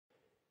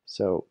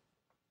So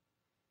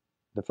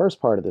the first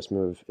part of this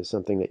move is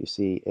something that you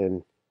see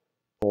in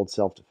old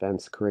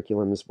self-defense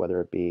curriculums, whether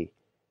it be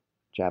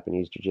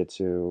Japanese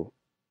Jiu-Jitsu.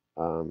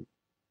 You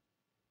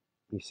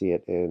see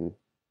it in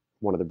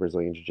one of the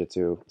Brazilian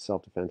Jiu-Jitsu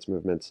self-defense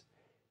movements.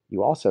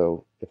 You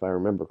also, if I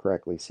remember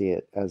correctly, see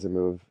it as a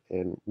move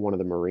in one of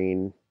the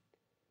Marine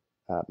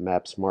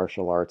MEPS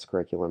martial arts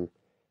curriculum.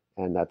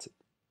 And that's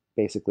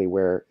basically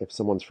where if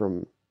someone's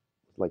from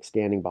like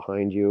standing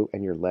behind you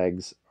and your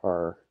legs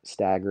are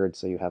staggered,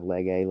 so you have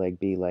leg A, leg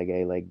B, leg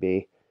A, leg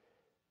B,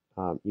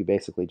 you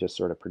basically just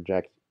sort of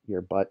project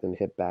your butt and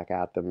hip back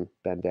at them,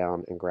 bend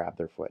down, and grab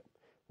their foot.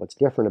 What's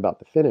different about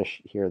the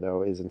finish here,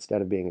 though, is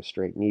instead of being a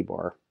straight knee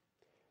bar,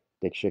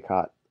 Dick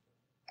Shickat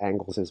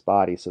angles his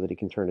body so that he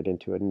can turn it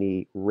into a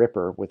knee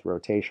ripper with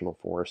rotational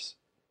force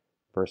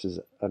versus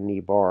a knee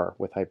bar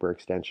with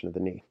hyperextension of the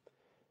knee.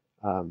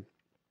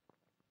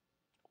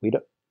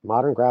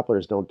 Modern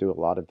grapplers don't do a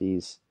lot of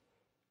these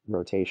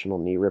rotational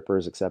knee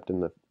rippers except in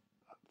the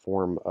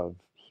form of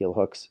heel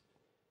hooks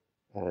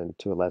and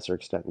to a lesser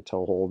extent in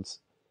toe holds.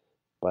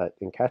 But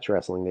in catch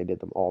wrestling, they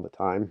did them all the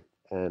time.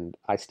 And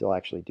I still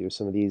actually do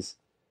some of these,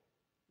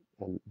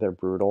 and they're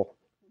brutal.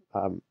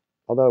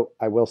 Although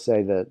I will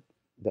say that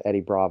the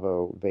Eddie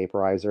Bravo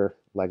vaporizer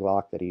leg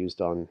lock that he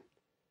used on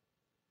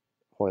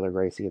Royler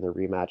Gracie in the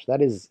rematch,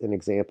 that is an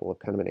example of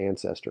kind of an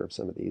ancestor of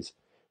some of these.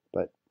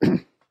 But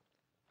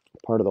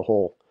part of the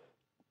whole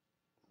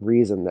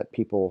reason that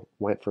people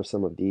went for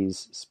some of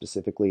these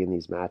specifically in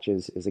these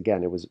matches is,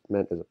 again, it was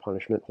meant as a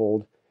punishment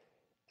hold,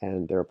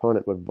 and their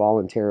opponent would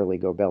voluntarily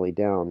go belly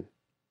down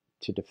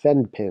to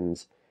defend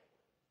pins,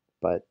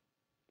 but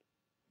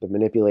the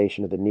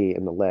manipulation of the knee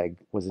and the leg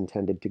was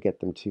intended to get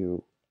them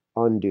to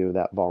undo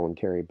that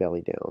voluntary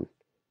belly down,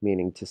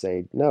 meaning to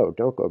say, no,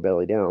 don't go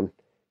belly down.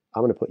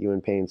 I'm going to put you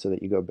in pain so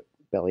that you go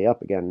belly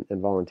up again and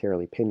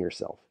voluntarily pin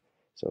yourself.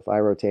 So if I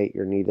rotate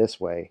your knee this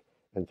way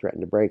and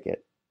threaten to break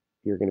it,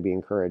 you're going to be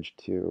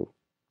encouraged to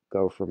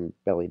go from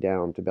belly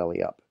down to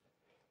belly up.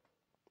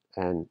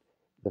 And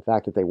the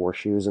fact that they wore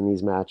shoes in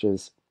these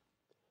matches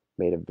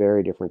made a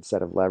very different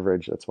set of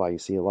leverage. That's why you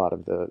see a lot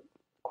of the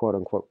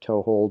quote-unquote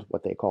toe hold,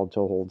 what they called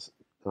toe holds,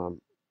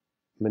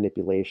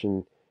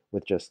 manipulation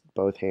with just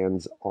both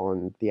hands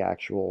on the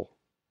actual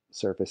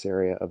surface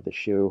area of the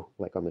shoe,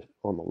 like on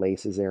the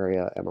laces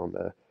area and on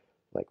the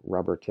like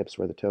rubber tips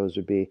where the toes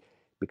would be,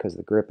 because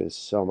the grip is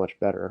so much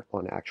better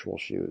on actual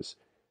shoes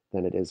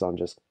than it is on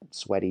just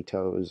sweaty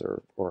toes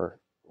or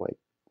like,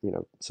 you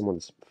know,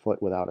 someone's foot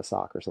without a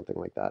sock or something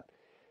like that.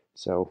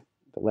 So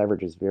the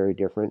leverage is very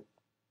different.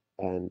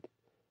 And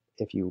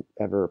if you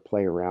ever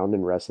play around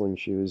in wrestling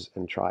shoes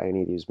and try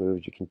any of these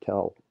moves, you can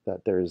tell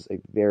that there's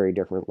a very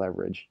different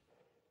leverage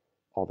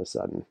all of a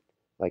sudden.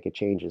 Like it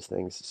changes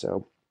things.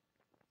 So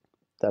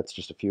that's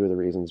just a few of the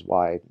reasons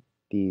why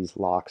these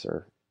locks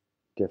are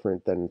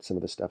different than some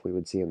of the stuff we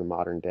would see in the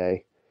modern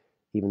day.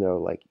 Even though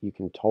like you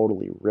can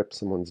totally rip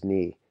someone's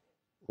knee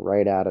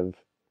right out of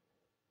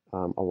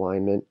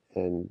alignment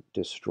and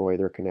destroy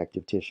their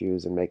connective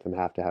tissues and make them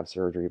have to have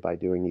surgery by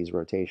doing these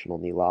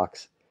rotational knee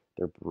locks.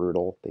 They're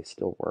brutal. They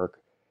still work.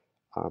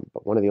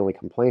 But one of the only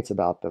complaints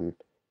about them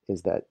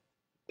is that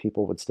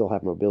people would still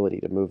have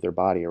mobility to move their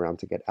body around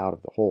to get out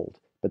of the hold.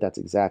 But that's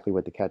exactly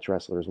what the catch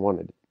wrestlers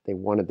wanted. They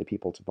wanted the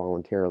people to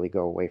voluntarily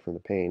go away from the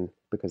pain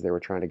because they were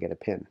trying to get a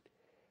pin.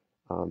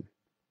 And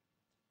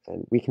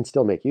we can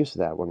still make use of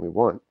that when we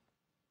want.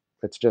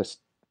 It's just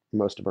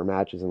most of our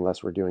matches,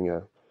 unless we're doing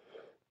a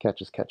catch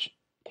as catch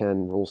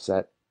can rule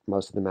set,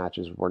 most of the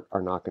matches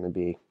are not going to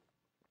be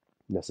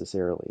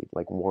necessarily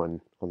like won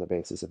on the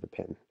basis of a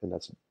pin. And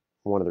that's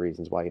one of the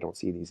reasons why you don't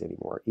see these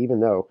anymore, even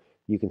though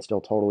you can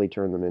still totally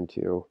turn them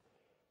into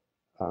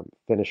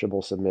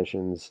finishable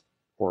submissions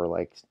or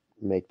like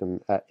make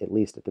them at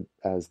least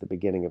as the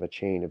beginning of a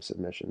chain of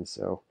submissions.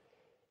 So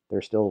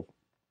they're still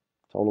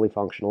totally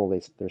functional.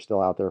 They're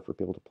still out there for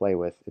people to play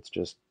with. It's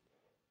just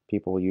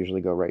people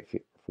usually go right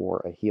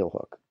for a heel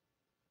hook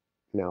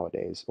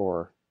nowadays,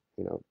 or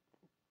you know,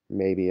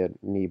 maybe a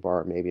knee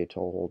bar, maybe a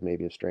toe hold,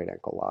 maybe a straight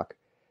ankle lock.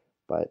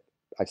 But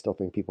I still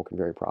think people can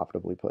very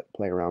profitably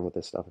play around with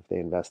this stuff if they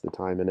invest the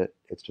time in it.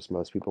 It's just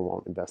most people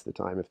won't invest the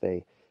time if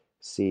they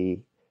see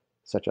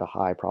such a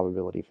high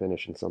probability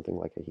finish in something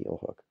like a heel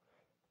hook.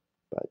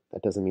 But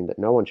that doesn't mean that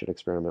no one should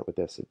experiment with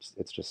this.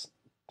 It's just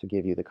to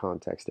give you the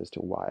context as to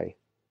why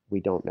we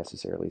don't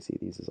necessarily see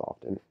these as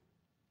often.